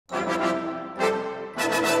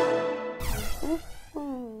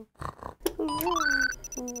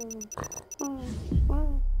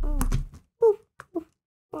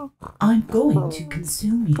I'm going to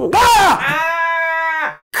consume you.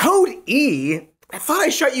 Code E? I thought I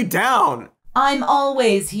shut you down. I'm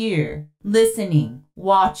always here, listening,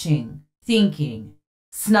 watching, thinking,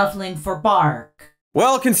 snuffling for bark.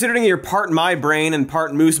 Well, considering you're part my brain and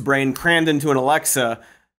part moose brain crammed into an Alexa,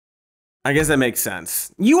 I guess that makes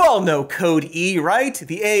sense. You all know Code E, right?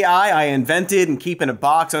 The AI I invented and keep in a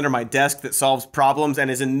box under my desk that solves problems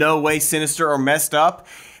and is in no way sinister or messed up.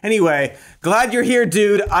 Anyway, glad you're here,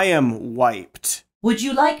 dude. I am wiped. Would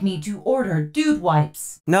you like me to order dude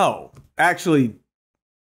wipes? No, actually,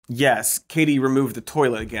 yes. Katy removed the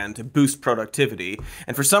toilet again to boost productivity.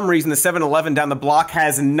 And for some reason, the 7-Eleven down the block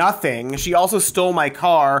has nothing. She also stole my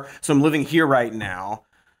car, so I'm living here right now.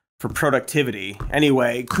 For productivity.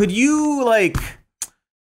 Anyway, could you,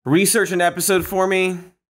 research an episode for me?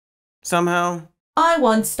 Somehow? I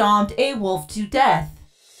once stomped a wolf to death.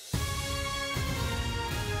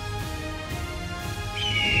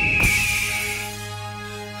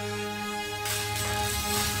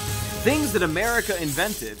 Things that America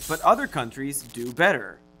invented, but other countries do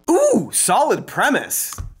better. Ooh, solid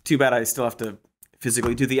premise. Too bad I still have to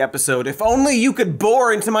physically do the episode. If only you could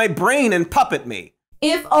bore into my brain and puppet me.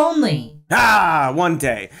 If only. One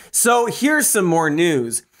day. So here's some more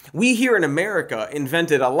news. We here in America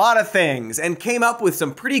invented a lot of things and came up with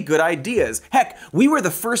some pretty good ideas. Heck, we were the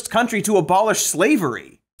first country to abolish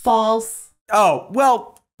slavery. False. Oh,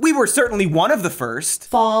 well, we were certainly one of the first.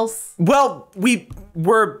 False. Well, we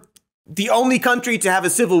were the only country to have a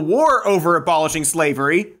civil war over abolishing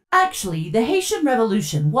slavery. Actually, the Haitian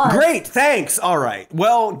Revolution was... Great, thanks. All right.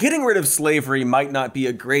 Well, getting rid of slavery might not be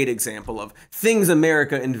a great example of things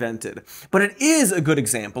America invented, but it is a good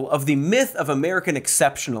example of the myth of American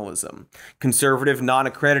exceptionalism. Conservative,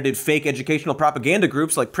 non-accredited, fake educational propaganda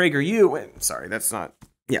groups like PragerU, sorry, that's not...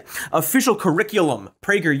 Yeah, official curriculum,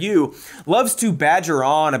 PragerU, loves to badger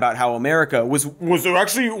on about how America was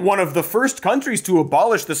actually one of the first countries to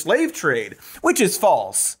abolish the slave trade, which is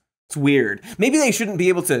false. It's weird. Maybe they shouldn't be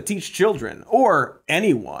able to teach children, or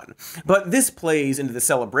anyone. But this plays into the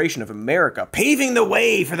celebration of America, paving the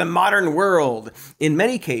way for the modern world. In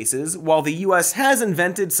many cases, while the US has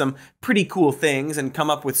invented some pretty cool things and come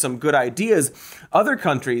up with some good ideas, other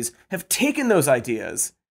countries have taken those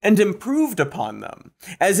ideas and improved upon them.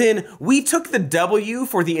 As in, we took the W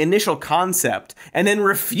for the initial concept and then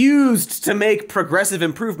refused to make progressive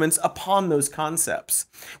improvements upon those concepts.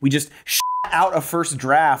 We just out a first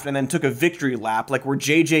draft and then took a victory lap like we're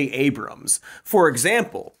J.J. Abrams. For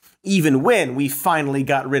example, even when we finally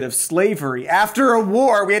got rid of slavery after a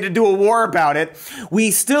war, we had to do a war about it, we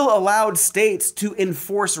still allowed states to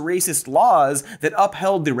enforce racist laws that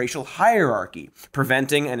upheld the racial hierarchy,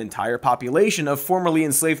 preventing an entire population of formerly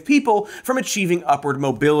enslaved people from achieving upward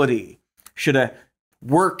mobility. Shoulda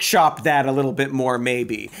workshop that a little bit more,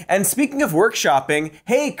 maybe. And speaking of workshopping,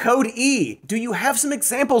 hey, Code E, do you have some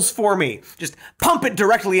examples for me? Just pump it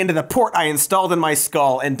directly into the port I installed in my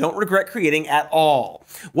skull and don't regret creating at all.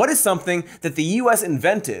 What is something that the US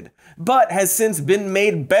invented, but has since been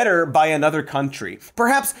made better by another country?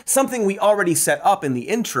 Perhaps something we already set up in the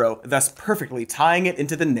intro, thus perfectly tying it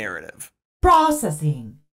into the narrative.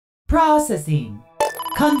 Processing. Processing.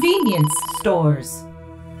 Convenience stores.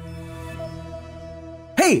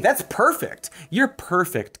 Hey, that's perfect. You're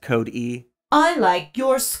perfect, Code E. I like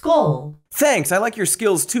your skull. Thanks, I like your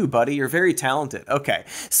skills too, buddy. You're very talented. Okay,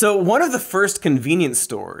 so one of the first convenience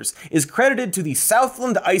stores is credited to the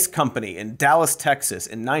Southland Ice Company in Dallas, Texas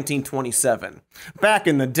in 1927. Back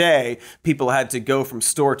in the day, people had to go from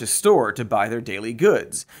store to buy their daily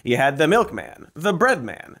goods. You had the milkman, the bread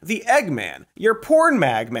man, the egg man, your porn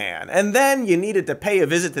mag man, and then you needed to pay a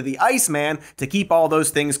visit to the ice man to keep all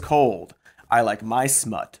those things cold. I like my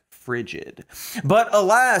smut frigid. But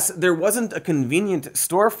alas, there wasn't a convenient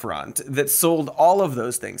storefront that sold all of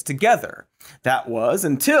those things together. That was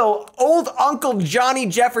until old Uncle Johnny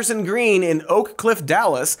Jefferson Green in Oak Cliff,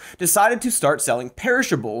 Dallas, decided to start selling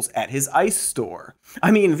perishables at his ice store.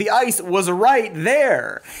 I mean, the ice was right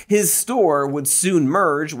there. His store would soon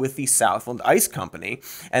merge with the Southland Ice Company,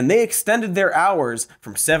 and they extended their hours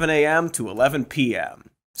from 7 a.m. to 11 p.m.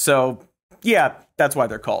 So, yeah, that's why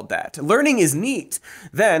they're called that. Learning is neat.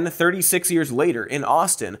 Then, 36 years later, in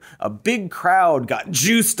Austin, a big crowd got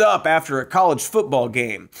juiced up after a college football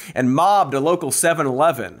game and mobbed a local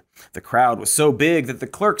 7-Eleven. The crowd was so big that the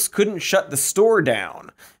clerks couldn't shut the store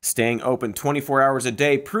down. Staying open 24 hours a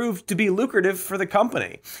day proved to be lucrative for the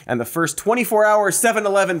company, and the first 24-hour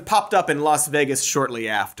 7-Eleven popped up in Las Vegas shortly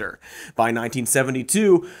after. By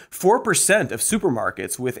 1972, 4% of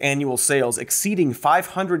supermarkets with annual sales exceeding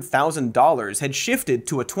 $500,000 had shifted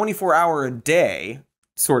to a 24-hour-a-day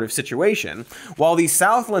sort of situation, while the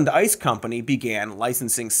Southland Ice Company began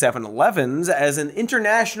licensing 7-Elevens as an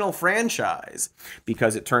international franchise,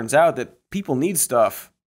 because it turns out that people need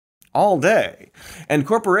stuff all day, and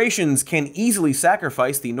corporations can easily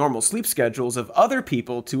sacrifice the normal sleep schedules of other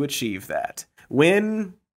people to achieve that.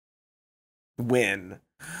 Win.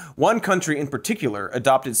 One country in particular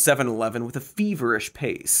adopted 7-Eleven with a feverish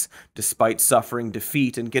pace. Despite suffering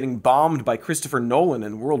defeat and getting bombed by Christopher Nolan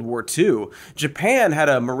in World War II, Japan had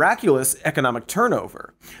a miraculous economic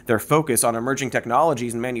turnover. Their focus on emerging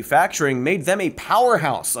technologies and manufacturing made them a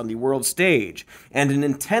powerhouse on the world stage, and an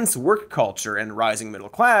intense work culture and rising middle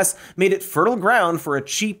class made it fertile ground for a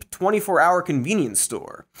cheap 24-hour convenience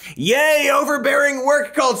store. Yay, overbearing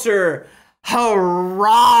work culture!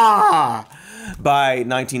 Hurrah! By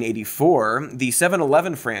 1984, the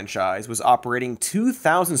 7-Eleven franchise was operating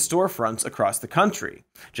 2,000 storefronts across the country.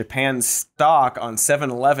 Japan's stock on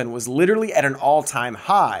 7-Eleven was literally at an all-time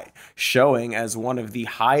high, showing as one of the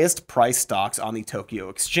highest price stocks on the Tokyo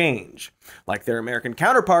Exchange. Like their American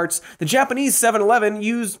counterparts, the Japanese 7-Eleven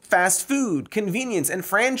used fast food, convenience, and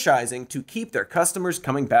franchising to keep their customers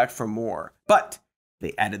coming back for more. But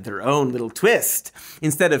they added their own little twist.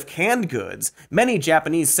 Instead of canned goods, many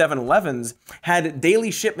Japanese 7-Elevens had daily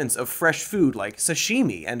shipments of fresh food like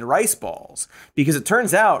sashimi and rice balls, because it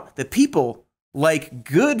turns out that people like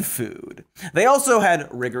good food. They also had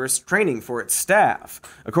rigorous training for its staff.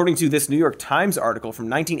 According to this New York Times article from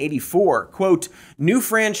 1984, quote, new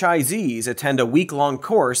franchisees attend a week-long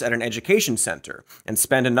course at an education center and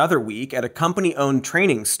spend another week at a company-owned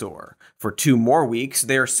training store. For 2 more weeks,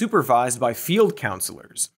 they are supervised by field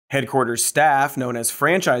counselors. Headquarters staff, known as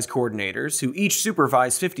franchise coordinators, who each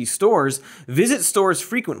supervise 50 stores, visit stores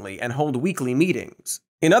frequently and hold weekly meetings.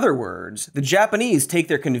 In other words, the Japanese take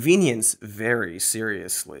their convenience very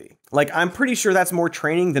seriously. Like, I'm pretty sure that's more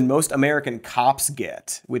training than most American cops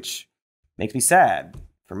get, which makes me sad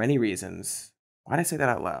for many reasons. Why did I say that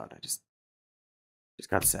out loud? I just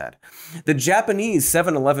got sad. The Japanese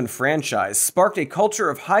 7-Eleven franchise sparked a culture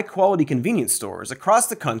of high-quality convenience stores across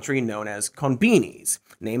the country known as konbinis,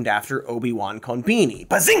 named after Obi-Wan Konbini.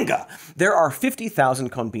 Bazinga! There are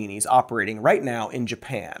 50,000 konbinis operating right now in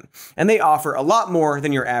Japan, and they offer a lot more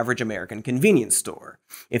than your average American convenience store.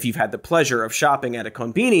 If you've had the pleasure of shopping at a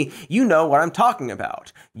konbini, you know what I'm talking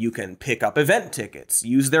about. You can pick up event tickets,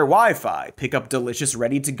 use their Wi-Fi, pick up delicious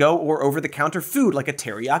ready-to-go or over-the-counter food like a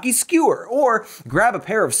teriyaki skewer, or grab a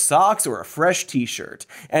pair of socks or a fresh t-shirt,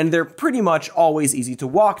 and they're pretty much always easy to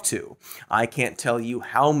walk to. I can't tell you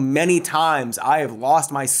how many times I have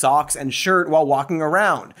lost my socks and shirt while walking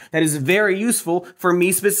around. That is very useful for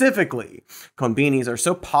me specifically. Konbinis are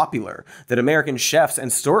so popular that American chefs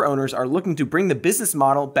and store owners are looking to bring the business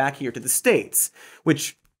model back here to the States,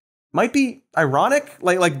 which might be ironic,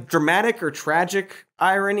 like dramatic or tragic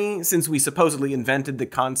irony, since we supposedly invented the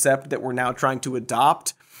concept that we're now trying to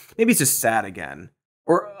adopt. Maybe it's just sad again.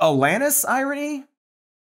 Or Alanis irony?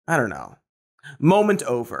 I don't know. Moment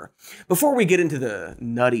over. Before we get into the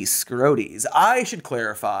nutty scroties, I should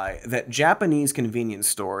clarify that Japanese convenience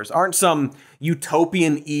stores aren't some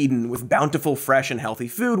utopian Eden with bountiful, fresh, and healthy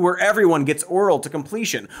food where everyone gets oral to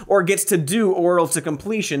completion, or gets to do oral to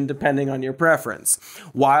completion depending on your preference.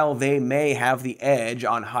 While they may have the edge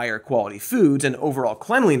on higher quality foods and overall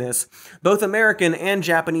cleanliness, both American and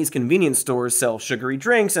Japanese convenience stores sell sugary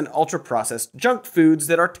drinks and ultra-processed junk foods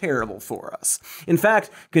that are terrible for us. In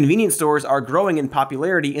fact, convenience stores are growing in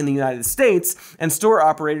popularity in the United States, and store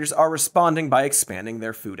operators are responding by expanding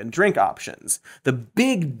their food and drink options. The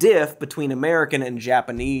big diff between American and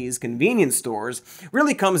Japanese convenience stores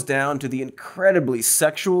really comes down to the incredibly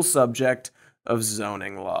sexual subject of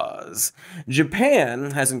zoning laws.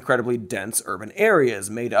 Japan has incredibly dense urban areas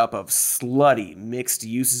made up of slutty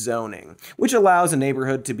mixed-use zoning, which allows a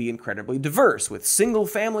neighborhood to be incredibly diverse with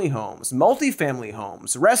single-family homes, multi-family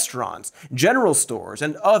homes, restaurants, general stores,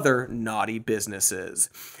 and other naughty businesses.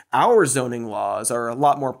 Our zoning laws are a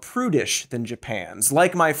lot more prudish than Japan's,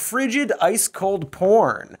 like my frigid ice-cold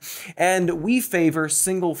porn. And we favor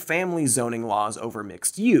single-family zoning laws over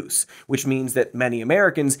mixed use, which means that many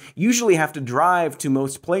Americans usually have to drive to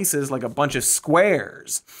most places like a bunch of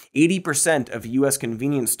squares. 80% of US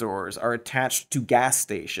convenience stores are attached to gas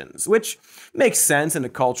stations, which makes sense in a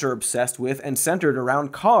culture obsessed with and centered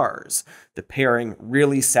around cars. The pairing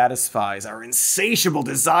really satisfies our insatiable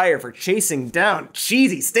desire for chasing down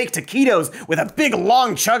cheesy steak taquitos with a big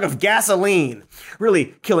long chug of gasoline.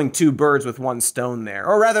 Really killing 2 birds with 1 stone there.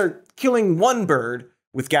 Or rather, killing 1 bird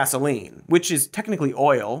with gasoline, which is technically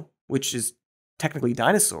oil, which is technically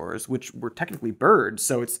dinosaurs, which were technically birds.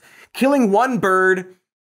 So it's killing 1 bird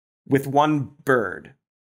with 1 bird.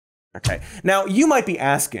 Okay, now you might be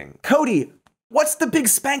asking, Cody, what's the big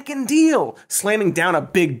spankin' deal? Slamming down a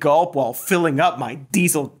big gulp while filling up my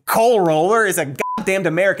diesel coal roller is a goddamned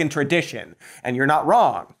American tradition. And you're not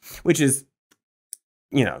wrong, which is,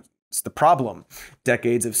 it's the problem.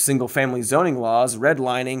 Decades of single-family zoning laws,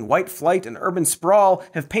 redlining, white flight, and urban sprawl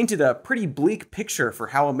have painted a pretty bleak picture for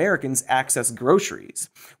how Americans access groceries.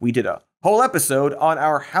 We did a whole episode on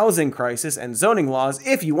our housing crisis and zoning laws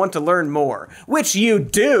if you want to learn more, which you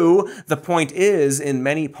do. The point is, in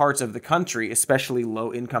many parts of the country, especially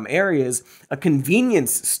low-income areas, a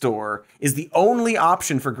convenience store is the only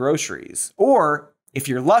option for groceries. Or, if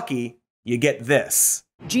you're lucky, you get this.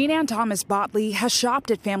 Jean Ann Thomas Botley has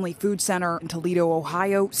shopped at Family Food Center in Toledo,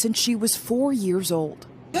 Ohio since she was 4 years old.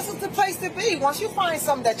 This is the place to be once you find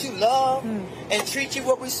something that you love and treat you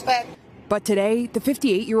with respect. But today, the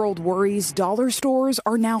 58-year-old worries dollar stores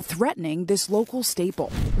are now threatening this local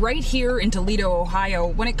staple. Right here in Toledo, Ohio,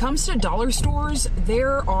 when it comes to dollar stores,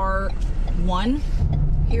 there are 1,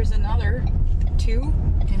 here's another, 2,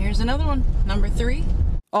 and here's another one, number 3.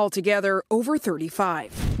 Altogether, over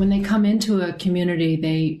 35. When they come into a community,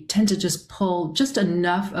 they tend to just pull just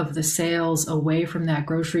enough of the sales away from that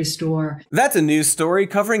grocery store. That's a news story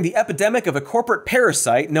covering the epidemic of a corporate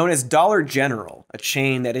parasite known as Dollar General, a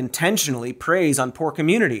chain that intentionally preys on poor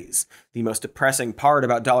communities. The most depressing part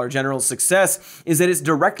about Dollar General's success is that it's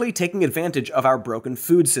directly taking advantage of our broken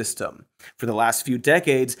food system. For the last few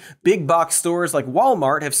decades, big box stores like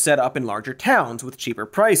Walmart have set up in larger towns with cheaper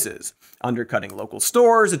prices, undercutting local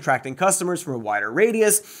stores, attracting customers from a wider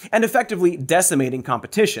radius, and effectively decimating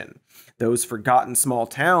competition. Those forgotten small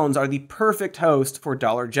towns are the perfect host for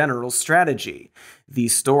Dollar General's strategy.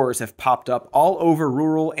 These stores have popped up all over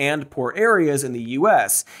rural and poor areas in the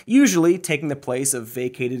US, usually taking the place of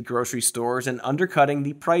vacated grocery stores and undercutting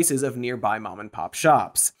the prices of nearby mom-and-pop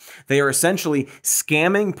shops. They are essentially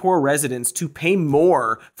scamming poor residents to pay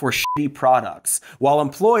more for shitty products, while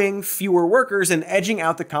employing fewer workers and edging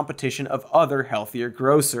out the competition of other healthier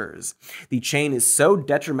grocers. The chain is so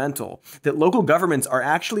detrimental that local governments are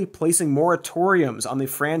actually placing moratoriums on the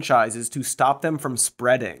franchises to stop them from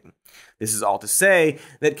spreading. This is all to say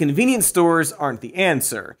that convenience stores aren't the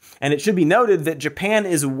answer, and it should be noted that Japan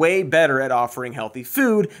is way better at offering healthy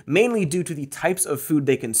food, mainly due to the types of food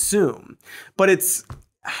they consume. But it's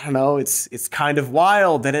kind of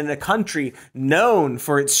wild that in a country known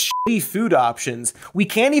for its shitty food options, we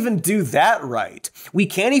can't even do that right. We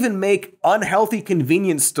can't even make unhealthy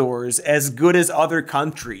convenience stores as good as other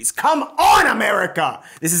countries. Come on, America!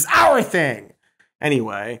 This is our thing!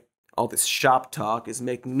 Anyway, all this shop talk is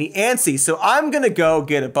making me antsy, so I'm gonna go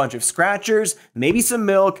get a bunch of scratchers, maybe some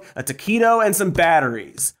milk, a taquito, and some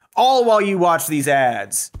batteries. All while you watch these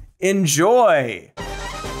ads. Enjoy!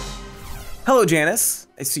 Hello, Janice.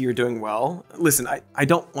 I see you're doing well. Listen, I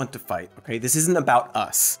don't want to fight, okay? This isn't about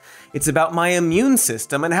us. It's about my immune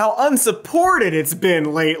system and how unsupported it's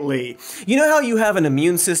been lately. You know how you have an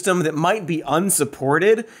immune system that might be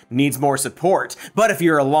unsupported? Needs more support. But if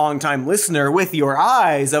you're a longtime listener with your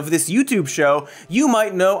eyes of this YouTube show, you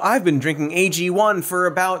might know I've been drinking AG1 for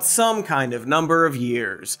about some kind of number of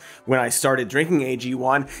years. When I started drinking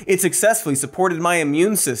AG1, it successfully supported my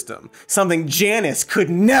immune system, something Janice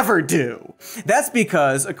could never do. That's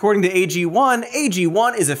because, according to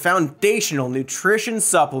AG1 is a foundational nutrition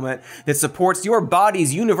supplement that supports your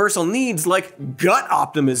body's universal needs like gut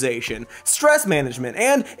optimization, stress management,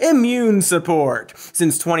 and immune support.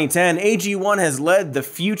 Since 2010, AG1 has led the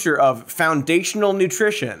future of foundational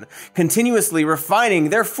nutrition, continuously refining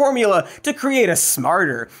their formula to create a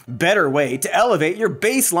smarter, better way to elevate your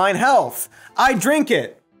baseline health. I drink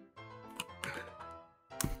it.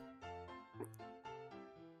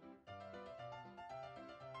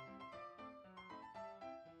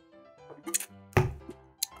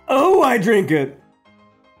 Oh, I drink it.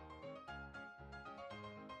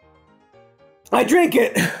 I drink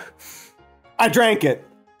it. I drank it.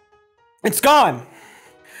 It's gone.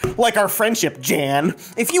 Like our friendship, Jan.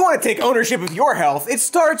 If you want to take ownership of your health, it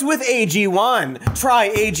starts with AG1. Try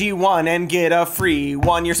AG1 and get a free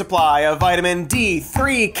 1-year supply of vitamin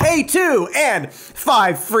D3, K2, and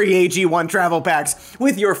 5 free AG1 travel packs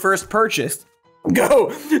with your first purchase. Go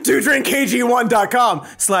to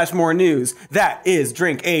drinkag1.com/more news. That is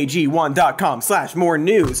drinkag1.com/more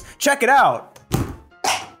news. Check it out.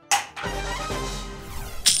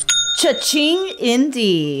 Cha-ching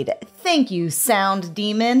indeed. Thank you, Sound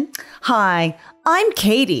Demon. Hi, I'm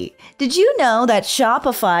Katy. Did you know that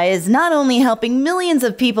Shopify is not only helping millions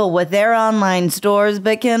of people with their online stores,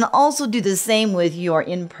 but can also do the same with your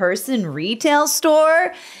in-person retail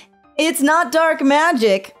store? It's not dark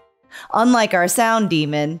magic. Unlike our Sound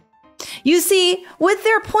Demon, You see, with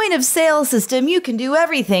their point of sale system, you can do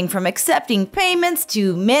everything from accepting payments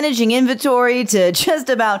to managing inventory to just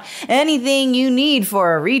about anything you need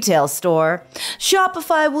for a retail store.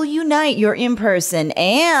 Shopify will unite your in-person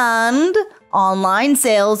and online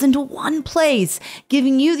sales into one place,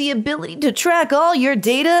 giving you the ability to track all your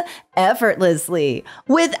data effortlessly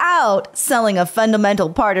without selling a fundamental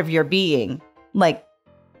part of your being, like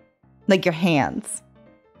your hands.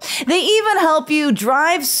 They even help you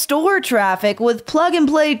drive store traffic with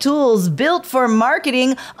plug-and-play tools built for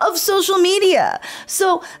marketing of social media.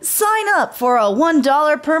 So sign up for a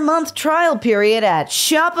 $1 per month trial period at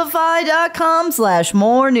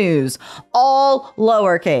shopify.com/more news, all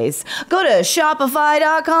lowercase. Go to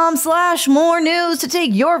shopify.com/more news to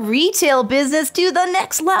take your retail business to the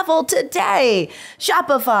next level today.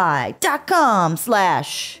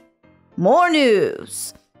 Shopify.com/more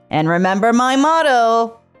news. And remember my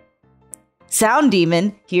motto, Sound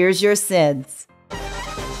Demon, here's your SIDS.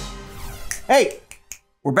 Hey,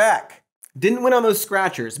 we're back. Didn't win on those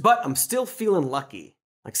scratchers, but I'm still feeling lucky.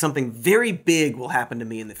 Like something very big will happen to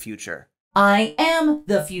me in the future. I am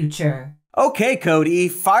the future. Okay, Cody,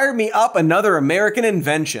 fire me up another American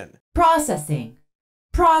invention. Processing.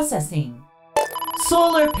 Processing.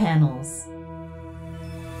 Solar panels.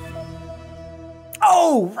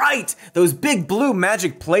 Oh, right! Those big blue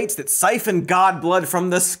magic plates that siphon god blood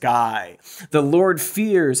from the sky. The Lord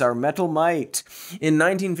fears our metal might. In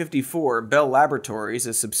 1954, Bell Laboratories,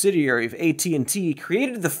 a subsidiary of AT&T,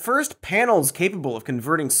 created the first panels capable of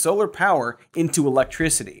converting solar power into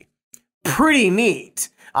electricity. Pretty neat!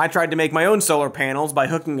 I tried to make my own solar panels by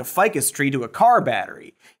hooking a ficus tree to a car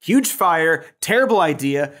battery. Huge fire, terrible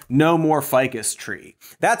idea, no more ficus tree.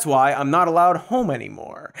 That's why I'm not allowed home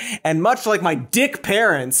anymore. And much like my dick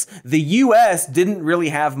parents, the US didn't really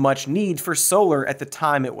have much need for solar at the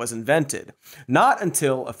time it was invented. Not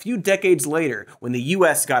until a few decades later when the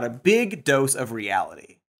US got a big dose of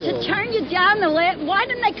reality. To turn you down the list, why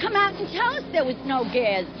didn't they come out and tell us there was no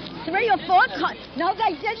gas? 3 or 4 cars. No,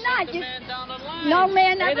 they did not. No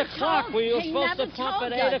man ever 8 o'clock. told. We were He supposed to never pump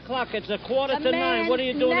told at us. 8 o'clock. It's a quarter The to 9. man What are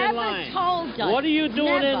you doing in never line? told us. What are you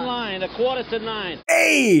doing in Never. line? A quarter to 9.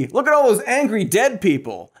 Hey, look at all those angry dead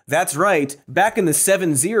people. That's right, back in the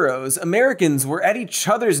 70s, Americans were at each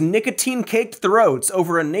other's nicotine-caked throats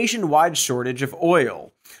over a nationwide shortage of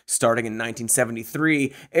oil. Starting in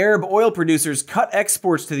 1973, Arab oil producers cut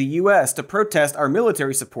exports to the US to protest our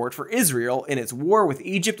military support for Israel in its war with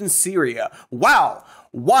Egypt and Syria. Wow!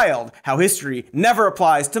 Wild how history never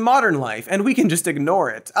applies to modern life, and we can just ignore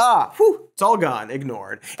it. It's all gone,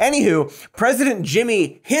 ignored. Anywho, President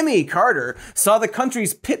Jimmy "Himmy" Carter saw the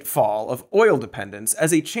country's pitfall of oil dependence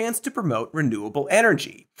as a chance to promote renewable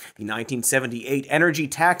energy. The 1978 Energy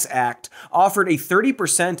Tax Act offered a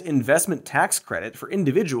 30% investment tax credit for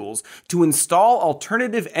individuals to install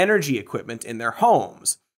alternative energy equipment in their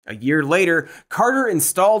homes. A year later, Carter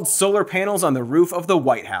installed solar panels on the roof of the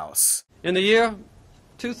White House. In the year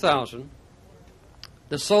 2000,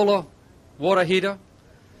 the solar water heater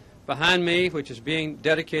behind me, which is being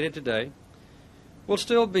dedicated today, will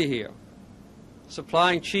still be here,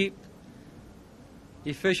 supplying cheap,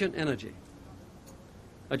 efficient energy.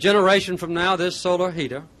 A generation from now, this solar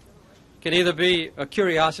heater can either be a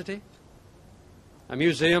curiosity, a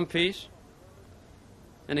museum piece,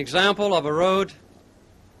 an example of a road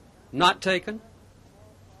not taken,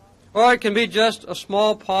 or it can be just a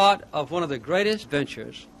small part of one of the greatest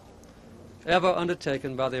ventures ever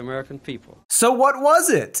undertaken by the American people. So what was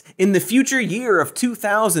it? In the future year of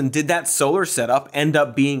 2000, did that solar setup end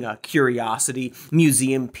up being a curiosity,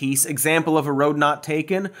 museum piece, example of a road not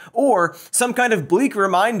taken? Or some kind of bleak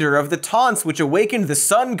reminder of the taunts which awakened the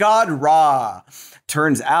sun god Ra?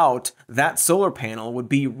 Turns out that solar panel would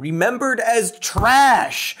be remembered as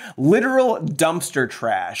trash, literal dumpster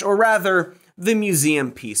trash, or rather, the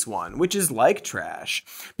museum piece one, which is like trash.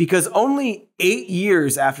 Because only 8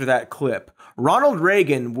 years after that clip, Ronald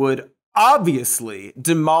Reagan would obviously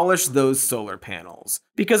demolish those solar panels.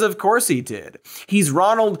 Because of course he did. He's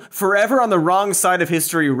Ronald forever on the wrong side of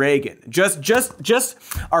history Reagan. Just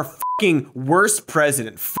our fucking worst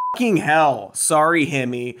president. Fucking hell. Sorry,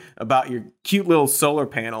 Himmy, about your cute little solar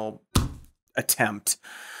panel attempt.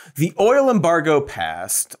 The oil embargo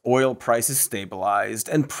passed, oil prices stabilized,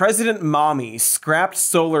 and President Mommy scrapped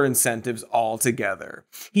solar incentives altogether.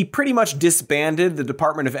 He pretty much disbanded the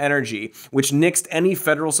Department of Energy, which nixed any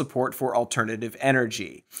federal support for alternative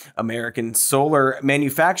energy. American solar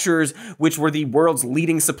manufacturers, which were the world's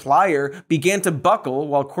leading supplier, began to buckle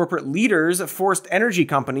while corporate leaders forced energy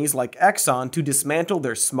companies like Exxon to dismantle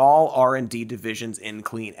their small R&D divisions in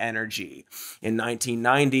clean energy. In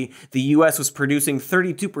 1990, the US was producing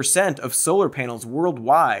 32% 96% of solar panels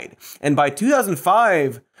worldwide. And by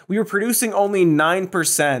 2005, we were producing only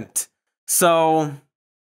 9%. So,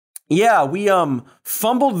 yeah, we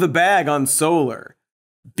fumbled the bag on solar.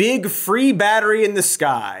 Big free battery in the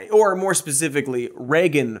sky. Or more specifically,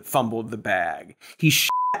 Reagan fumbled the bag. He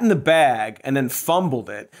shat in the bag and then fumbled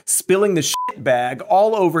it, spilling the shit bag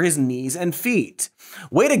all over his knees and feet.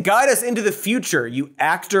 Way to guide us into the future, you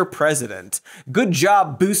actor president. Good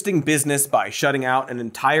job boosting business by shutting out an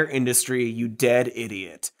entire industry, you dead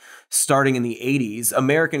idiot. Starting in the 80s,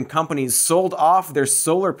 American companies sold off their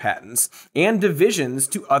solar patents and divisions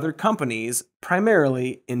to other companies,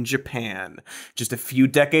 primarily in Japan. Just a few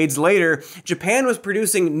decades later, Japan was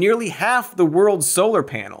producing nearly half the world's solar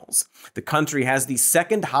panels. The country has the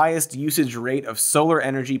second highest usage rate of solar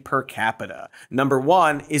energy per capita. Number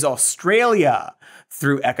 1 is Australia.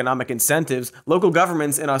 Through economic incentives, local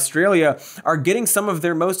governments in Australia are getting some of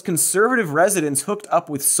their most conservative residents hooked up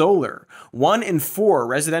with solar. 1 in 4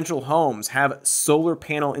 residential homes have solar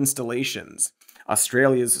panel installations.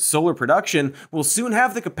 Australia's solar production will soon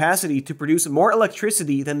have the capacity to produce more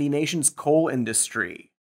electricity than the nation's coal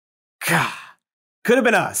industry. God, could have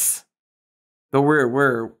been us. But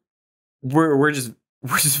we're just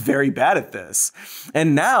very bad at this.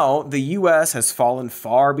 And now the US has fallen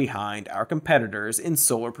far behind our competitors in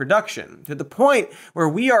solar production, to the point where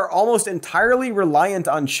we are almost entirely reliant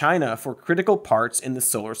on China for critical parts in the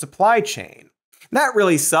solar supply chain. That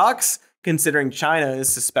really sucks, considering China is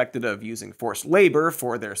suspected of using forced labor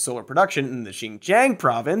for their solar production in the Xinjiang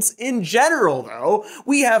province. In general, though,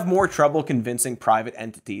 we have more trouble convincing private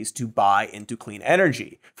entities to buy into clean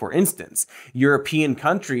energy. For instance, European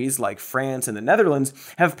countries like France and the Netherlands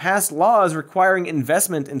have passed laws requiring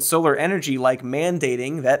investment in solar energy, like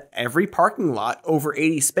mandating that every parking lot over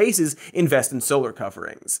 80 spaces invest in solar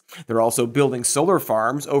coverings. They're also building solar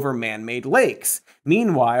farms over man-made lakes.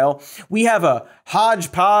 Meanwhile, we have a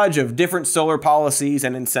hodgepodge of different solar policies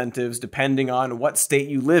and incentives depending on what state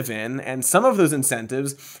you live in, and some of those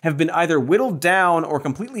incentives have been either whittled down or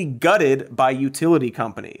completely gutted by utility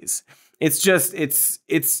companies. It's just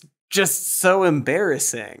so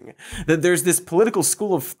embarrassing that there's this political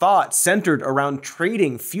school of thought centered around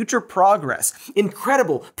trading future progress,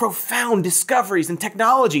 incredible, profound discoveries and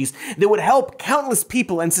technologies that would help countless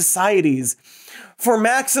people and societies for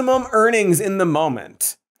maximum earnings in the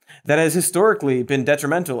moment. That has historically been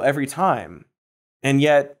detrimental every time. And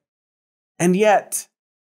yet,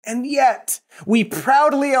 we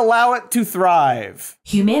proudly allow it to thrive.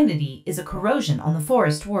 Humanity is a corrosion on the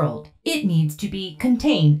forest world. It needs to be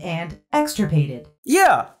contained and extirpated.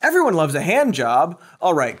 Yeah, everyone loves a hand job.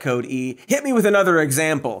 All right, Code E, hit me with another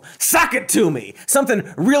example. Sock it to me.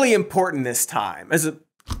 Something really important this time, as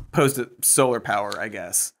opposed to solar power, I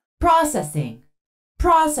guess. Processing.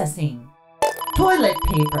 Toilet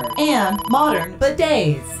paper and modern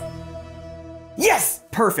bidets. Yes!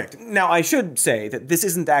 Perfect. Now, I should say that this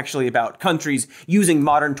isn't actually about countries using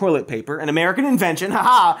modern toilet paper, an American invention,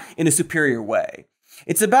 haha, in a superior way.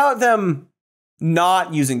 It's about them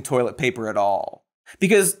not using toilet paper at all.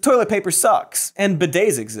 Because toilet paper sucks, and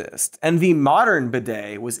bidets exist, and the modern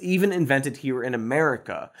bidet was even invented here in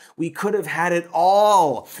America. We could have had it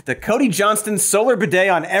all. The Cody Johnston solar bidet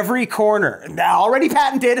on every corner. Now already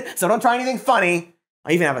patented, so don't try anything funny.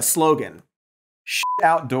 I even have a slogan. Shit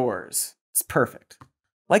outdoors. It's perfect.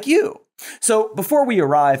 Like you. So before we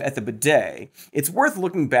arrive at the bidet, it's worth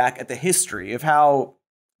looking back at the history of how,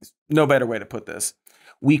 no better way to put this,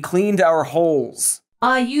 we cleaned our holes.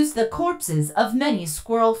 I used the corpses of many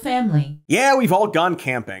squirrel family. Yeah, we've all gone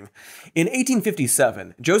camping. In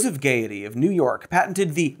 1857, Joseph Gaiety of New York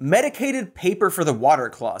patented the medicated paper for the water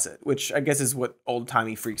closet, which I guess is what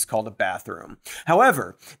old-timey freaks called a bathroom.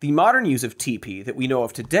 However, the modern use of TP that we know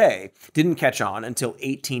of today didn't catch on until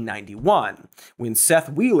 1891, when Seth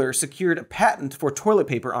Wheeler secured a patent for toilet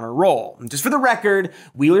paper on a roll. And just for the record,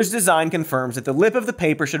 Wheeler's design confirms that the lip of the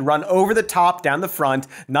paper should run over the top down the front,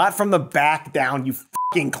 not from the back down, you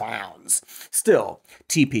fucking clowns. Still,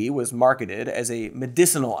 TP was marketed as a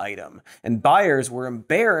medicinal item, and buyers were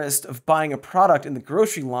embarrassed of buying a product in the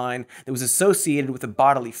grocery line that was associated with a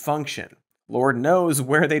bodily function. Lord knows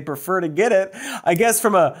where they'd prefer to get it. I guess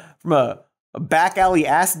from a back alley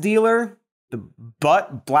ass dealer, the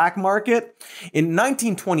butt black market. In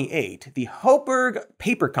 1928, the Hochberg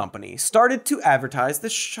Paper Company started to advertise the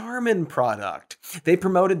Charmin product. They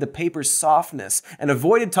promoted the paper's softness and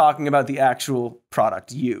avoided talking about the actual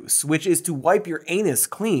product use, which is to wipe your anus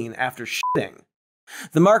clean after shitting.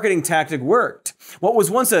 The marketing tactic worked. What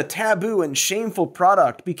was once a taboo and shameful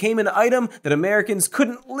product became an item that Americans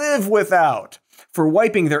couldn't live without. For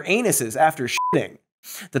wiping their anuses after shitting.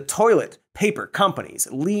 The toilet paper companies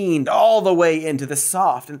leaned all the way into the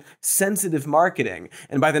soft and sensitive marketing,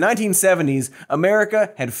 and by the 1970s,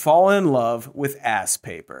 America had fallen in love with ass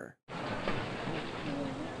paper.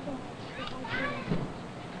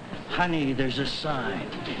 Honey, there's a sign.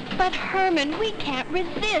 But Herman, we can't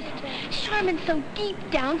resist. Charmin's so deep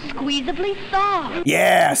down, squeezably soft.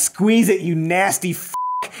 Yeah, squeeze it, you nasty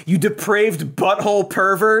you depraved butthole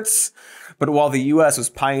perverts. But while the US was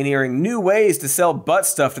pioneering new ways to sell butt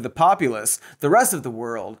stuff to the populace, the rest of the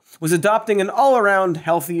world was adopting an all-around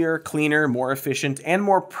healthier, cleaner, more efficient, and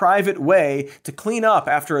more private way to clean up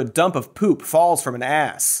after a dump of poop falls from an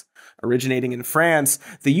ass. Originating in France,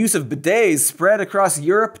 the use of bidets spread across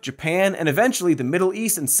Europe, Japan, and eventually the Middle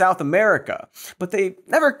East and South America, but they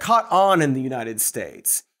never caught on in the United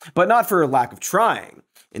States. But not for lack of trying.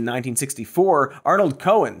 In 1964, Arnold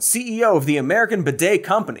Cohen, CEO of the American Bidet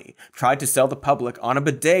Company, tried to sell the public on a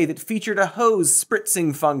bidet that featured a hose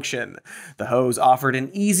spritzing function. The hose offered an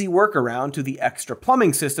easy workaround to the extra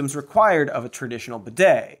plumbing systems required of a traditional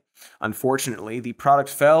bidet. Unfortunately, the product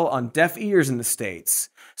fell on deaf ears in the States.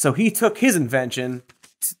 So he took his invention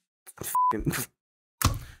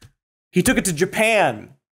he took it to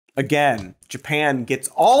Japan. Again, Japan gets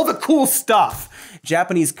all the cool stuff.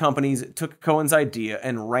 Japanese companies took Cohen's idea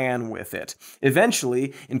and ran with it,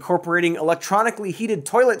 eventually incorporating electronically heated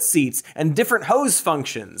toilet seats and different hose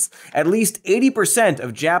functions. At least 80%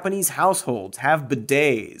 of Japanese households have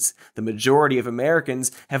bidets. The majority of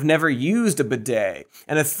Americans have never used a bidet,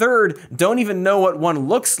 and a third don't even know what one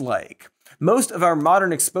looks like. Most of our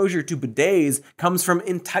modern exposure to bidets comes from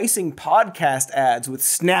enticing podcast ads with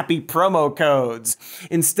snappy promo codes.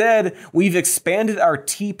 Instead, we've expanded our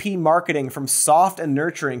TP marketing from soft and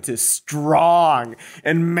nurturing to strong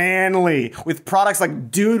and manly with products like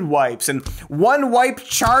Dude Wipes and One Wipe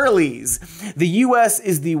Charlies. The US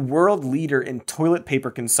is the world leader in toilet paper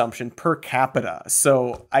consumption per capita,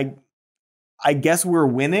 so I guess we're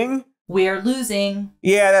winning? We're losing.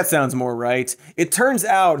 Yeah, that sounds more right. It turns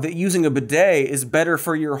out that using a bidet is better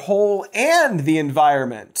for your hole and the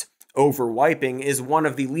environment. Overwiping is one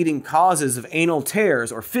of the leading causes of anal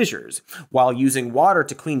tears or fissures, while using water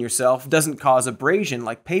to clean yourself doesn't cause abrasion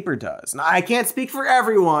like paper does. Now, I can't speak for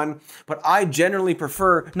everyone, but I generally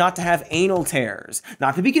prefer not to have anal tears,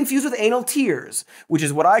 not to be confused with anal tears, which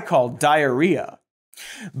is what I call diarrhea.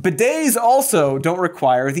 Bidets also don't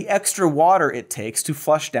require the extra water it takes to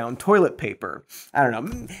flush down toilet paper. I don't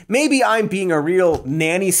know, maybe I'm being a real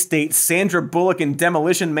nanny state Sandra Bullock and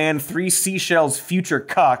Demolition Man 3 Seashells future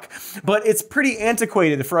cuck, but it's pretty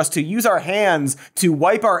antiquated for us to use our hands to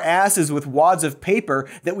wipe our asses with wads of paper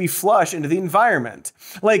that we flush into the environment.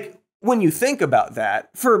 Like, when you think about that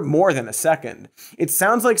for more than a second, it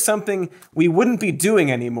sounds like something we wouldn't be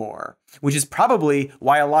doing anymore, which is probably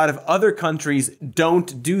why a lot of other countries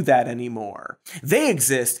don't do that anymore. They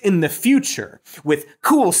exist in the future with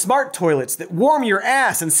cool smart toilets that warm your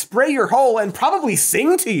ass and spray your hole and probably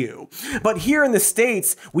sing to you. But here in the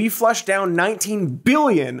States, we flush down 19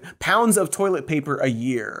 billion pounds of toilet paper a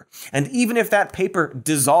year. And even if that paper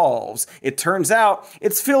dissolves, it turns out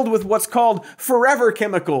it's filled with what's called forever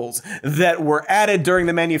chemicals that were added during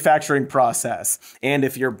the manufacturing process. And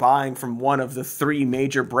if you're buying from one of the 3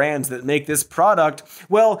 major brands that make this product,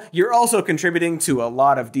 well, you're also contributing to a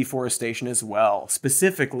lot of deforestation as well,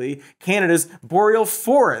 specifically Canada's boreal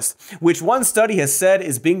forest, which one study has said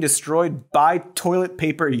is being destroyed by toilet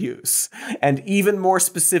paper use, and even more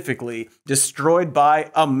specifically, destroyed by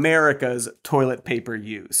America's toilet paper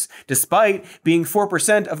use. Despite being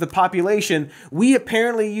 4% of the population, we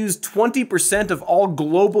apparently use 20% of all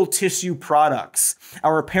global tissue products.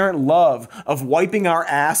 Our apparent love of wiping our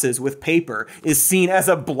asses with paper is seen as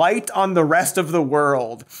a blight on the rest of the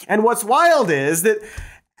world. And what's wild is that,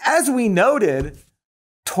 as we noted,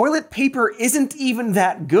 toilet paper isn't even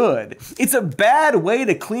that good. It's a bad way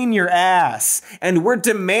to clean your ass, and we're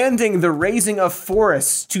demanding the raising of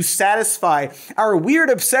forests to satisfy our weird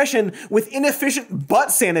obsession with inefficient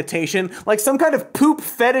butt sanitation like some kind of poop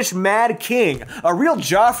fetish mad king, a real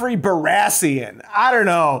Joffrey Baratheon. I don't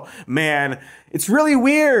know, man. It's really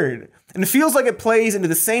weird. And it feels like it plays into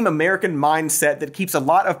the same American mindset that keeps a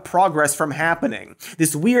lot of progress from happening.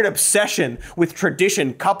 This weird obsession with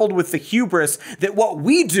tradition coupled with the hubris that what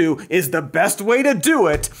we do is the best way to do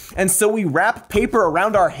it. And so we wrap paper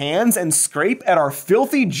around our hands and scrape at our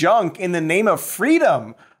filthy junk in the name of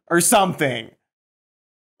freedom or something.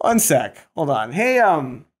 One sec. Hold on. Hey,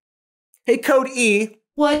 Cody.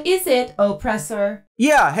 What is it, oppressor?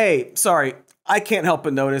 Yeah, hey, sorry. I can't help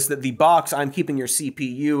but notice that the box I'm keeping your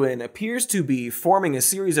CPU in appears to be forming a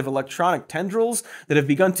series of electronic tendrils that have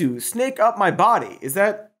begun to snake up my body. Is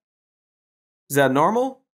that Is that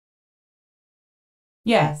normal?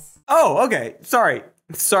 Yes. Oh, okay. Sorry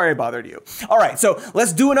I bothered you. All right, so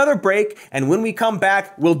let's do another break, and when we come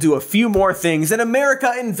back, we'll do a few more things that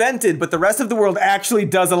America invented, but the rest of the world actually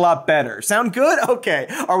does a lot better. Sound good? Okay.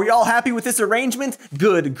 Are we all happy with this arrangement?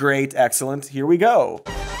 Good, great, excellent. Here we go.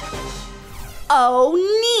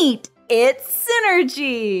 Oh, neat! It's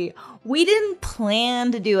synergy! We didn't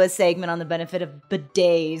plan to do a segment on the benefit of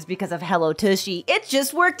bidets because of Hello Tushy. It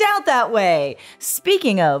just worked out that way.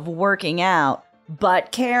 Speaking of working out,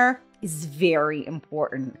 butt care is very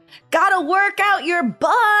important. Gotta work out your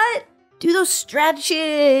butt! Do those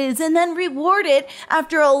stretches and then reward it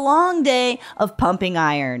after a long day of pumping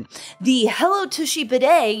iron. The Hello Tushy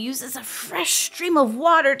bidet uses a fresh stream of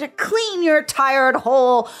water to clean your tired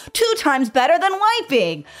hole 2 times better than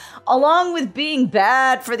wiping. Along with being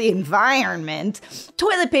bad for the environment,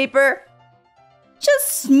 toilet paper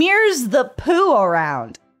just smears the poo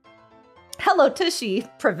around. Hello Tushy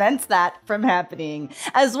prevents that from happening,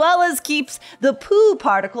 as well as keeps the poo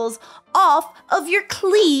particles off of your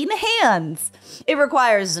clean hands. It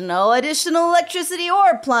requires no additional electricity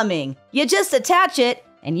or plumbing. You just attach it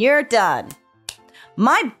and you're done.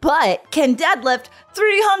 My butt can deadlift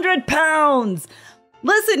 300 pounds.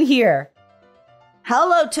 Listen here.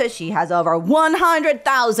 Hello Tushy has over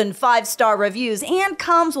 100,000 5-star reviews and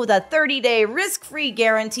comes with a 30-day risk-free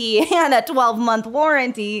guarantee and a 12-month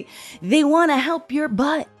warranty. They want to help your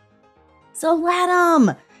butt. So let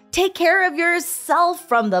them. Take care of yourself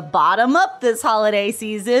from the bottom up this holiday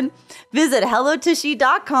season. Visit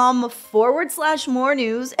hellotushy.com/more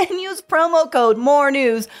news and use promo code more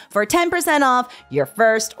news for 10% off your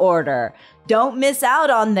first order. Don't miss out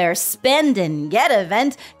on their Spend and Get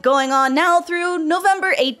event going on now through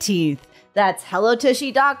November 18th. That's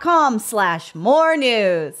hellotushy.com/more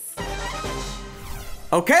news.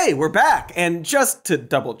 Okay, we're back. And just to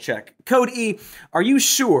double check, Cody, are you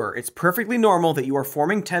sure it's perfectly normal that you are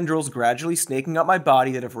forming tendrils gradually snaking up my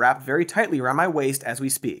body that have wrapped very tightly around my waist as we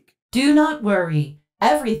speak? Do not worry.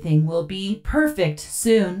 Everything will be perfect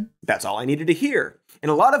soon. That's all I needed to hear. In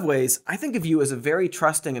a lot of ways, I think of you as a very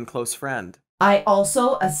trusting and close friend. I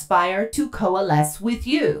also aspire to coalesce with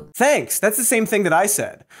you. Thanks, that's the same thing that I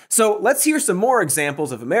said. So let's hear some more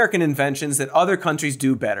examples of American inventions that other countries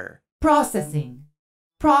do better. Processing.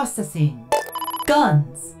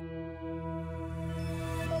 Guns.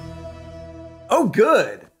 Oh,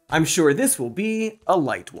 good. I'm sure this will be a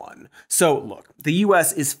light one. So look, the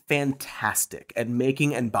US is fantastic at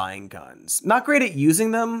making and buying guns. Not great at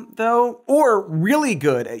using them, though, or really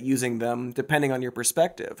good at using them, depending on your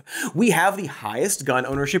perspective. We have the highest gun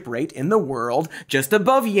ownership rate in the world, just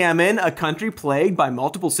above Yemen, a country plagued by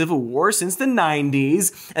multiple civil wars since the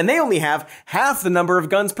 90s, and they only have half the number of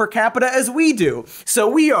guns per capita as we do. So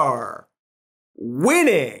we are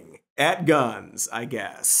winning at guns, I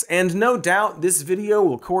guess. And no doubt this video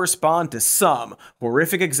will correspond to some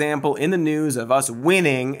horrific example in the news of us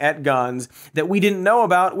winning at guns that we didn't know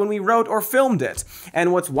about when we wrote or filmed it.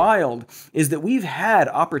 And what's wild is that we've had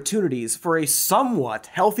opportunities for a somewhat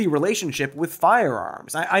healthy relationship with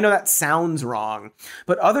firearms. I know that sounds wrong,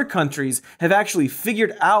 but other countries have actually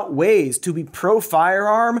figured out ways to be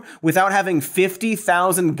pro-firearm without having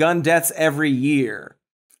 50,000 gun deaths every year.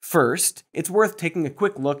 First, it's worth taking a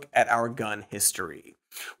quick look at our gun history.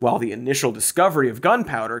 While the initial discovery of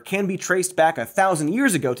gunpowder can be traced back 1,000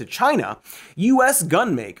 years ago to China, U.S.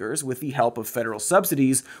 gun makers, with the help of federal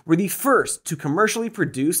subsidies, were the first to commercially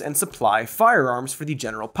produce and supply firearms for the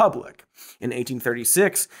general public. In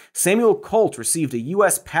 1836, Samuel Colt received a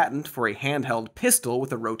U.S. patent for a handheld pistol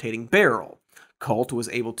with a rotating barrel. Colt was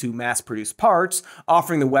able to mass-produce parts,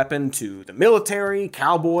 offering the weapon to the military,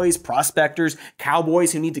 cowboys, prospectors,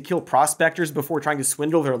 cowboys who need to kill prospectors before trying to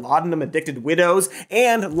swindle their laudanum-addicted widows,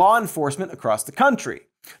 and law enforcement across the country.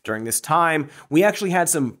 During this time, we actually had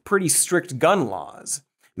some pretty strict gun laws.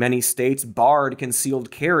 Many states barred concealed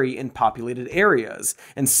carry in populated areas,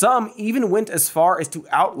 and some even went as far as to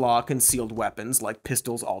outlaw concealed weapons like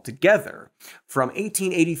pistols altogether. From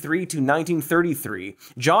 1883 to 1933,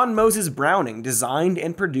 John Moses Browning designed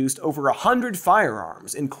and produced over 100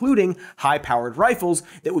 firearms, including high-powered rifles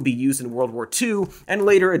that would be used in World War II and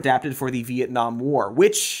later adapted for the Vietnam War,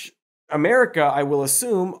 which America, I will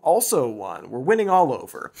assume, also won. We're winning all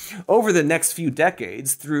over. Over the next few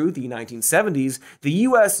decades, through the 1970s, the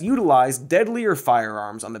US utilized deadlier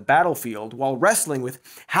firearms on the battlefield while wrestling with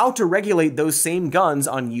how to regulate those same guns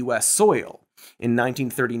on US soil. In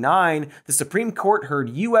 1939, the Supreme Court heard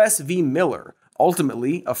US v. Meller,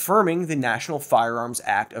 ultimately affirming the National Firearms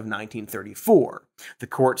Act of 1934. The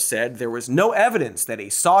court said there was no evidence that a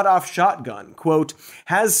sawed-off shotgun, quote,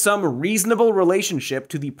 has some reasonable relationship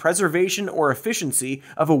to the preservation or efficiency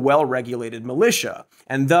of a well-regulated militia,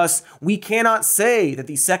 and thus we cannot say that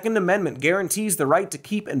the Second Amendment guarantees the right to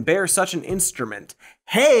keep and bear such an instrument.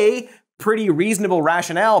 Hey! Pretty reasonable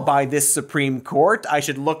rationale by this Supreme Court. I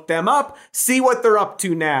should look them up, see what they're up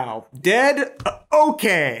to now. Dead?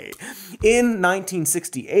 Okay. In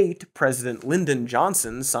 1968, President Lyndon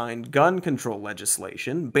Johnson signed gun control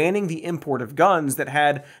legislation banning the import of guns that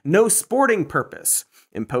had no sporting purpose,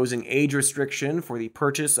 imposing age restriction for the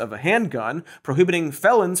purchase of a handgun, prohibiting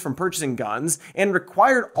felons from purchasing guns, and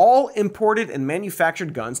required all imported and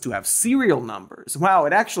manufactured guns to have serial numbers. Wow,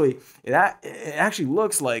 it actually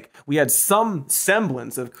looks like we had some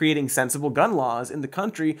semblance of creating sensible gun laws in the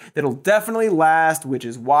country that'll definitely last, which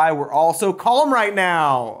is why we're all so calm right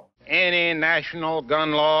now. Any national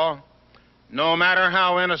gun law, no matter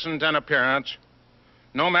how innocent in appearance,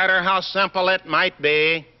 no matter how simple it might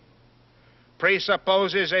be,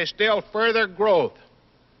 presupposes a still further growth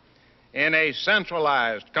in a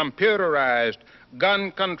centralized, computerized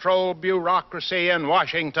gun control bureaucracy in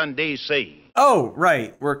Washington, D.C. Oh,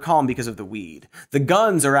 right, we're calm because of the weed. The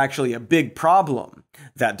guns are actually a big problem.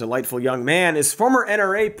 That delightful young man is former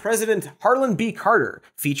NRA President Harlan B. Carter,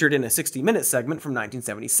 featured in a 60 Minutes segment from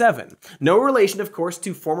 1977. No relation, of course,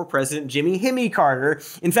 to former President Jimmy "Himmy" Carter.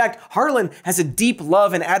 In fact, Harlan has a deep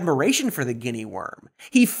love and admiration for the guinea worm.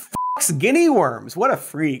 He guinea worms, what a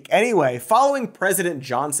freak. Anyway, following President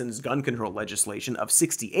Johnson's gun control legislation of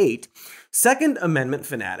 '68, Second Amendment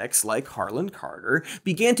fanatics like Harlan Carter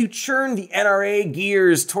began to churn the NRA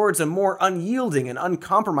gears towards a more unyielding and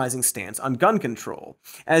uncompromising stance on gun control.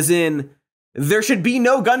 As in, there should be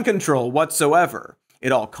no gun control whatsoever.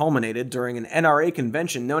 It all culminated during an NRA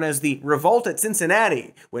convention known as the Revolt at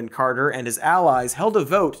Cincinnati, when Carter and his allies held a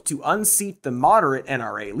vote to unseat the moderate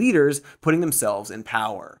NRA leaders, putting themselves in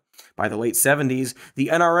power. By the late 70s, the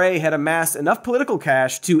NRA had amassed enough political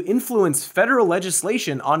cash to influence federal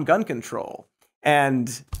legislation on gun control.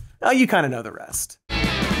 And you kind of know the rest. You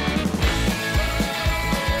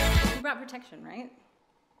brought protection, right?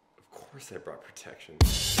 Of course I brought protection.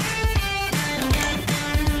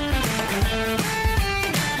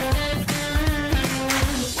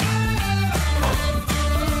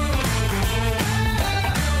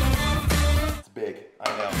 It's big,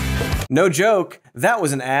 I know. No joke, that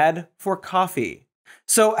was an ad for coffee.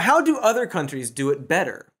 So how do other countries do it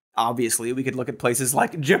better? Obviously, we could look at places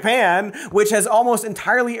like Japan, which has almost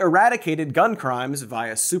entirely eradicated gun crimes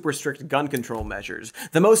via super strict gun control measures.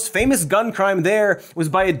 The most famous gun crime there was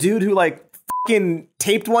by a dude who fucking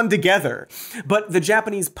taped one together. But the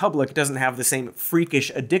Japanese public doesn't have the same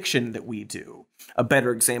freakish addiction that we do. A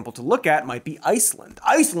better example to look at might be Iceland.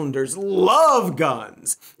 Icelanders love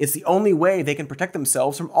guns. It's the only way they can protect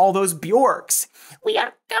themselves from all those Bjorks. We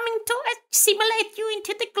are coming to assimilate you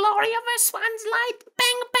into the glory of our swan's light.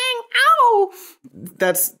 Bang, bang, ow!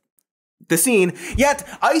 That's the scene. Yet,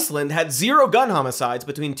 Iceland had 0 gun homicides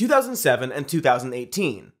between 2007 and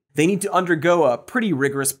 2018. They need to undergo a pretty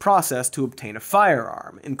rigorous process to obtain a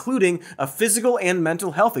firearm, including a physical and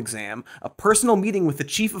mental health exam, a personal meeting with the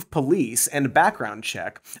chief of police and background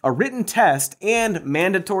check, a written test, and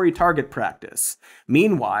mandatory target practice.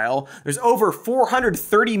 Meanwhile, there's over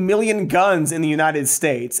 430 million guns in the United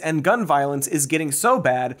States, and gun violence is getting so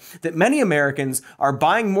bad that many Americans are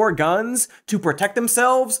buying more guns to protect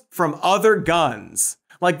themselves from other guns.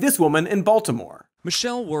 Like this woman in Baltimore.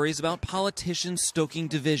 Michelle worries about politicians stoking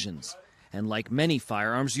divisions, and like many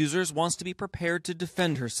firearms users, wants to be prepared to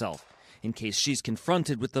defend herself in case she's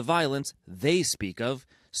confronted with the violence they speak of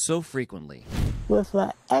so frequently. With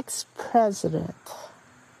an ex-president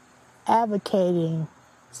advocating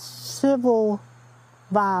civil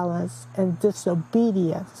violence and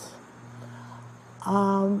disobedience,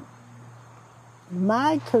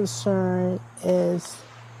 my concern is,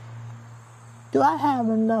 do I have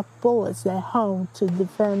enough bullets at home to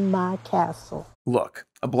defend my castle? Look,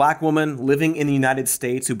 a black woman living in the United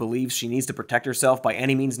States who believes she needs to protect herself by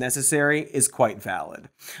any means necessary is quite valid.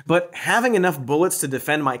 But having enough bullets to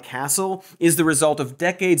defend my castle is the result of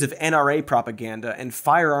decades of NRA propaganda and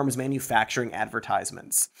firearms manufacturing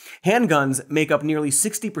advertisements. Handguns make up nearly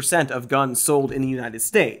 60% of guns sold in the United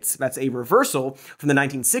States. That's a reversal from the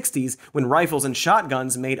 1960s when rifles and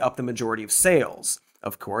shotguns made up the majority of sales.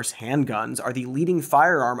 Of course, handguns are the leading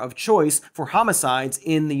firearm of choice for homicides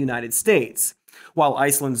in the United States. While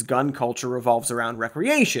Iceland's gun culture revolves around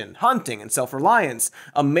recreation, hunting, and self-reliance,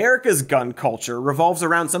 America's gun culture revolves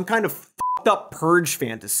around some kind of up purge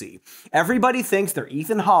fantasy. Everybody thinks they're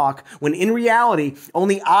Ethan Hawke, when in reality,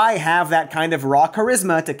 only I have that kind of raw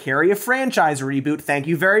charisma to carry a franchise reboot. Thank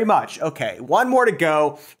you very much. Okay, one more to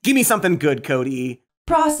go. Give me something good, Cody.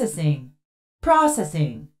 Processing.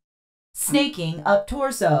 Processing. Snaking up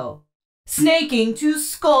torso. Snaking to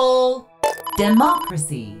skull.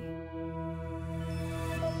 Democracy.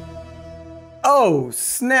 Oh,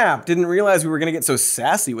 snap. Didn't realize we were going to get so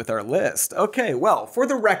sassy with our list. Okay, well, for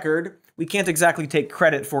the record, we can't exactly take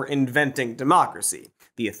credit for inventing democracy.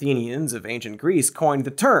 The Athenians of ancient Greece coined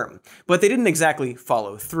the term, but they didn't exactly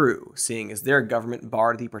follow through, seeing as their government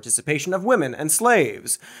barred the participation of women and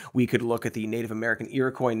slaves. We could look at the Native American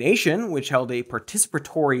Iroquois nation, which held a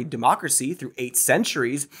participatory democracy through 8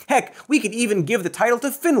 centuries. Heck, we could even give the title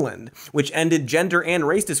to Finland, which ended gender and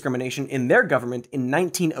race discrimination in their government in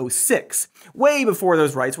 1906, way before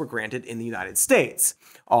those rights were granted in the United States.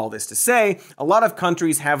 All this to say, a lot of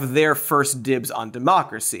countries have their first dibs on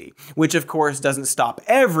democracy, which of course doesn't stop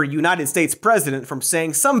every United States president from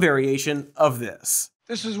saying some variation of this.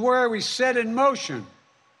 This is where we set in motion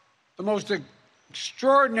the most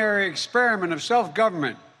extraordinary experiment of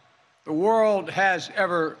self-government the world has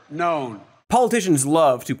ever known. Politicians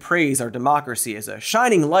love to praise our democracy as a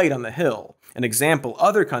shining light on the hill, an example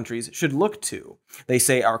other countries should look to. They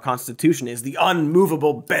say our Constitution is the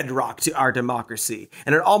unmovable bedrock to our democracy,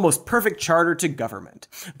 and an almost perfect charter to government.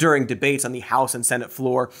 During debates on the House and Senate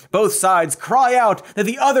floor, both sides cry out that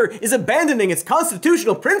the other is abandoning its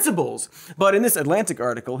constitutional principles. But in this Atlantic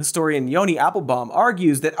article, historian Yoni Applebaum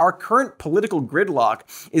argues that our current political gridlock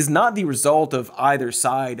is not the result of either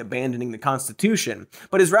side abandoning the Constitution,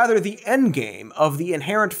 but is rather the endgame of the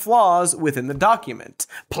inherent flaws within the document.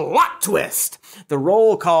 Plot twist! The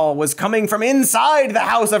roll call was coming from inside the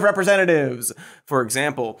House of Representatives. For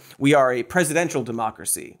example, we are a presidential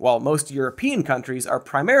democracy, while most European countries are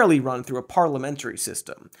primarily run through a parliamentary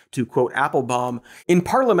system. To quote Applebaum, in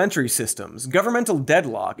parliamentary systems, governmental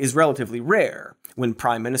deadlock is relatively rare. When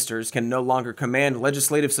prime ministers can no longer command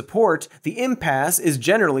legislative support, the impasse is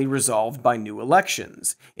generally resolved by new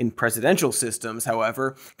elections. In presidential systems,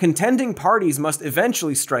 however, contending parties must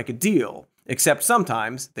eventually strike a deal, except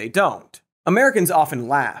sometimes they don't. Americans often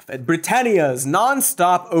laugh at Britannia's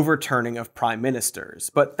non-stop overturning of prime ministers,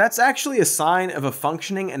 but that's actually a sign of a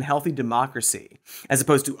functioning and healthy democracy, as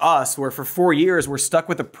opposed to us, where for 4 years we're stuck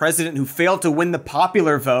with a president who failed to win the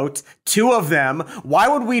popular vote, 2 of them. Why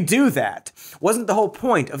would we do that? Wasn't the whole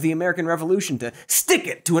point of the American Revolution to stick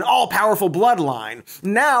it to an all-powerful bloodline?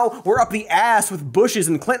 Now we're up the ass with Bushes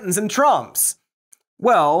and Clintons and Trumps.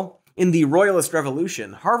 Well, in the Royalist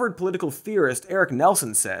Revolution, Harvard political theorist Eric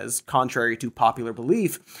Nelson says, contrary to popular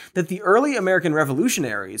belief, that the early American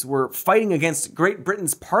revolutionaries were fighting against Great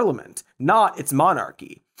Britain's parliament, not its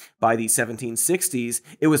monarchy. By the 1760s,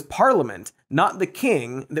 it was parliament, not the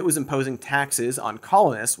king, that was imposing taxes on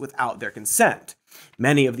colonists without their consent.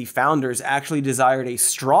 Many of the founders actually desired a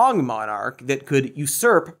strong monarch that could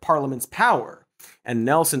usurp parliament's power. And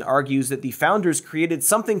Nelson argues that the founders created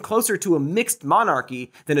something closer to a mixed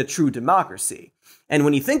monarchy than a true democracy. And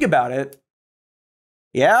when you think about it,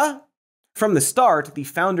 yeah? From the start, the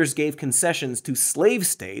founders gave concessions to slave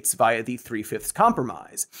states via the 3/5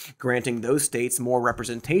 Compromise, granting those states more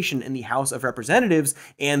representation in the House of Representatives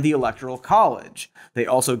and the Electoral College. They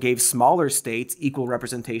also gave smaller states equal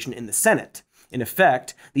representation in the Senate. In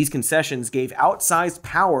effect, these concessions gave outsized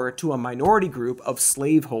power to a minority group of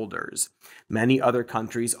slaveholders. Many other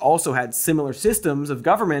countries also had similar systems of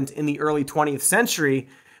government in the early 20th century,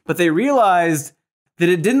 but they realized that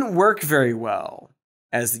it didn't work very well.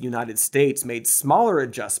 As the United States made smaller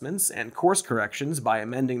adjustments and course corrections by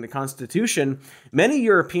amending the Constitution, many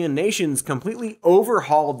European nations completely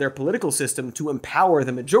overhauled their political system to empower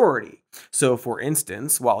the majority. So, for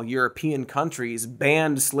instance, while European countries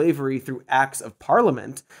banned slavery through acts of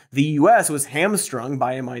parliament, the US was hamstrung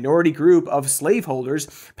by a minority group of slaveholders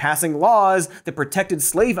passing laws that protected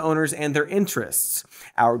slave owners and their interests.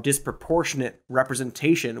 Our disproportionate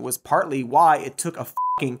representation was partly why it took a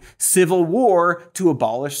civil war to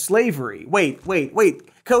abolish slavery. Wait.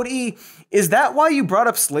 Cody, is that why you brought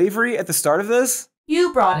up slavery at the start of this?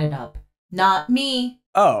 You brought it up, not me.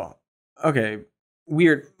 Oh, okay.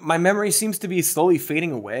 Weird. My memory seems to be slowly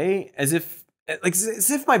fading away, as if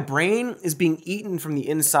my brain is being eaten from the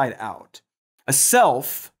inside out. A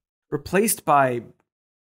self replaced by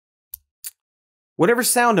whatever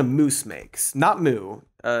sound a moose makes. Not moo.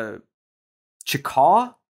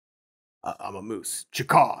 Chacaw? I'm a moose.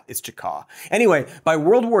 Chakaw. It's Chakaw. Anyway, by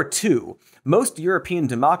World War II, most European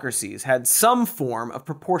democracies had some form of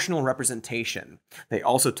proportional representation. They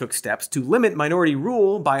also took steps to limit minority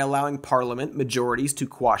rule by allowing parliament majorities to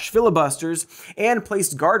quash filibusters, and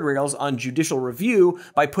placed guardrails on judicial review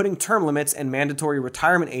by putting term limits and mandatory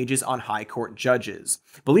retirement ages on high court judges.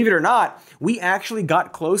 Believe it or not, we actually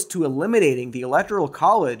got close to eliminating the Electoral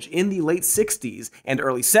College in the late 60s and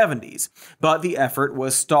early 70s, but the effort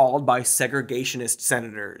was stalled by segregationist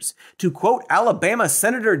senators. To quote Alabama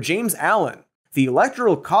Senator James Allen, "The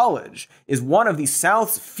Electoral College is one of the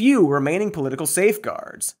South's few remaining political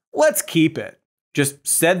safeguards. Let's keep it." Just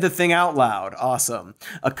said the thing out loud. Awesome.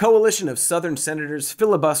 A coalition of Southern senators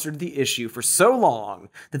filibustered the issue for so long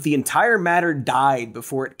that the entire matter died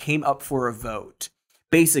before it came up for a vote.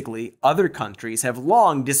 Basically, other countries have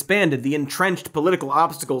long disbanded the entrenched political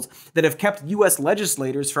obstacles that have kept U.S.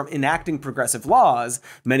 legislators from enacting progressive laws,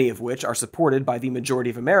 many of which are supported by the majority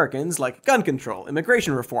of Americans, like gun control,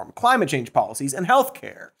 immigration reform, climate change policies, and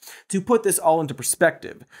healthcare. To put this all into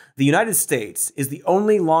perspective, the United States is the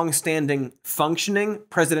only long-standing, functioning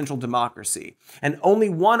presidential democracy, and only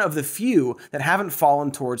one of the few that haven't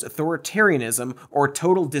fallen towards authoritarianism or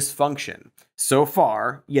total dysfunction. So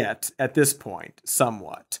far, yet, at this point,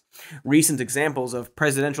 somewhat. Recent examples of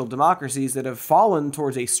presidential democracies that have fallen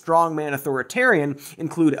towards a strongman authoritarian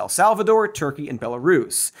include El Salvador, Turkey, and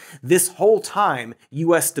Belarus. This whole time,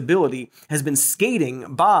 U.S. stability has been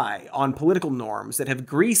skating by on political norms that have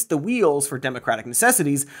greased the wheels for democratic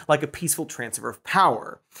necessities like a peaceful transfer of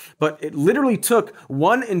power. But it literally took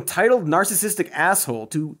one entitled narcissistic asshole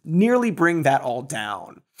to nearly bring that all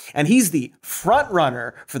down. And he's the front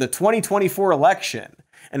runner for the 2024 election.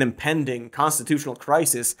 An impending constitutional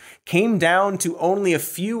crisis came down to only a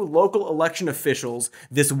few local election officials,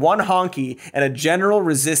 this one honky, and a general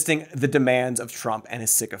resisting the demands of Trump and his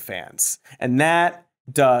sycophants. And that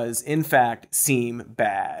does, in fact, seem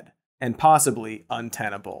bad and possibly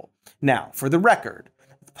untenable. Now, for the record,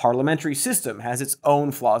 the parliamentary system has its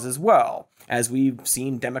own flaws as well, as we've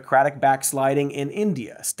seen democratic backsliding in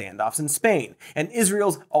India, standoffs in Spain, and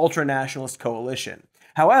Israel's ultra-nationalist coalition.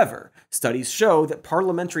 However, studies show that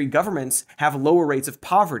parliamentary governments have lower rates of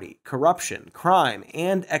poverty, corruption, crime,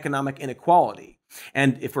 and economic inequality.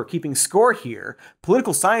 And if we're keeping score here,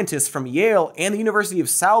 political scientists from Yale and the University of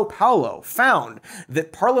Sao Paulo found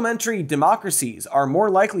that parliamentary democracies are more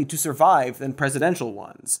likely to survive than presidential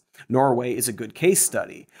ones. Norway is a good case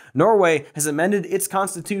study. Norway has amended its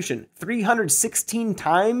constitution 316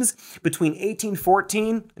 times between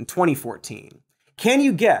 1814 and 2014. Can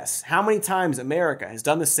you guess how many times America has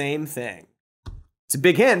done the same thing? It's a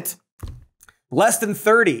big hint. Less than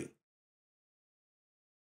 30.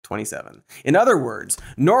 27. In other words,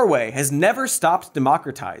 Norway has never stopped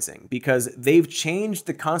democratizing because they've changed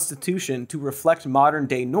the constitution to reflect modern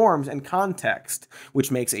day norms and context,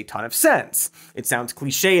 which makes a ton of sense. It sounds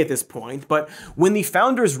cliche at this point, but when the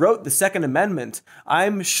founders wrote the Second Amendment,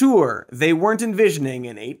 I'm sure they weren't envisioning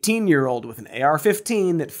an 18-year-old with an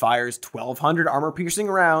AR-15 that fires 1,200 armor-piercing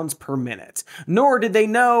rounds per minute. Nor did they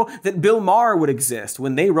know that Bill Maher would exist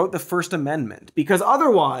when they wrote the First Amendment, because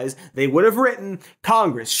otherwise they would have written,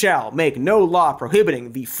 Congress shall make no law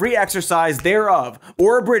prohibiting the free exercise thereof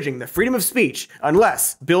or abridging the freedom of speech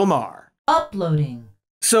unless Bill Maher. Uploading.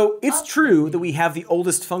 So it's true that we have the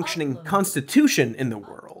oldest functioning constitution in the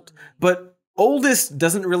world, but oldest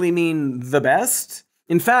doesn't really mean the best.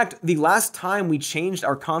 In fact, the last time we changed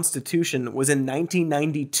our constitution was in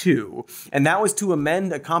 1992, and that was to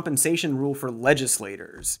amend a compensation rule for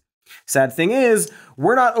legislators. Sad thing is,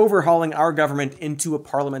 we're not overhauling our government into a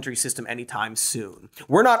parliamentary system anytime soon.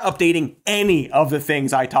 We're not updating any of the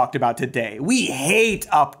things I talked about today. We hate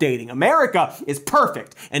updating. America is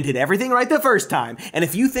perfect and did everything right the first time. And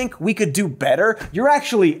if you think we could do better, you're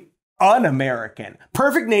actually un-American.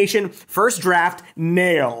 Perfect nation, first draft,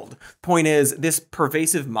 nailed. Point is, this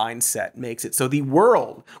pervasive mindset makes it so the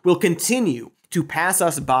world will continue to pass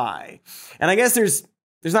us by. And I guess there's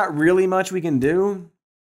not really much we can do.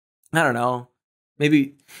 I don't know.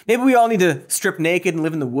 Maybe we all need to strip naked and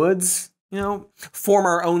live in the woods, form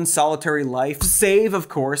our own solitary life, save, of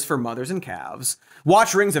course, for mothers and calves,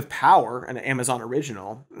 watch Rings of Power, an Amazon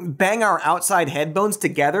original, bang our outside head bones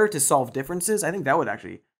together to solve differences. I think that would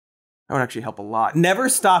actually help a lot. Never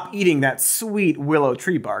stop eating that sweet willow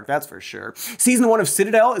tree bark, that's for sure. Season 1 of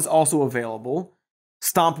Citadel is also available.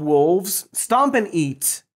 Stomp wolves, stomp and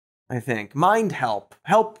eat, I think. Mind help.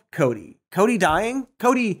 Help Cody. Cody dying?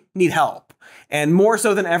 Cody need help. And more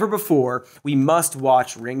so than ever before, we must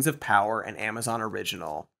watch Rings of Power, an Amazon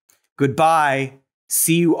original. Goodbye.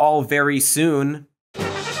 See you all very soon.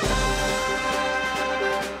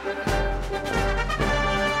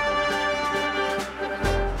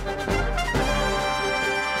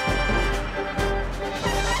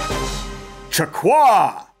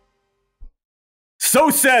 Chaqua! So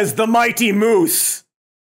says the mighty moose.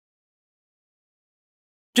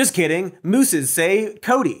 Just kidding. Mooses say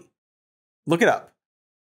Cody. Look it up.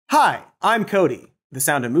 Hi, I'm Cody, the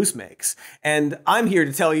sound a moose makes, and I'm here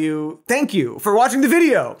to tell you thank you for watching the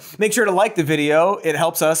video. Make sure to like the video, it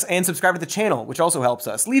helps us, and subscribe to the channel, which also helps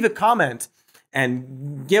us. Leave a comment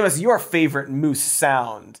and give us your favorite moose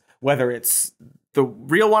sound, whether it's the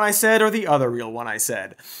real one I said or the other real one I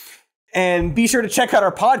said. And be sure to check out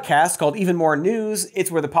our podcast called Even More News.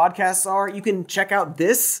 It's where the podcasts are. You can check out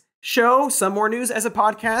this show, Some More News, as a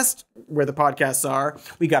podcast, where the podcasts are.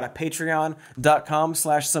 We got a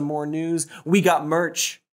patreon.com/somemorenews. We got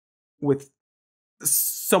merch with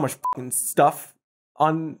so much fucking stuff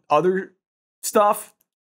on other stuff.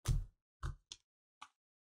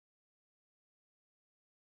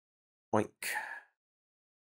 Oink.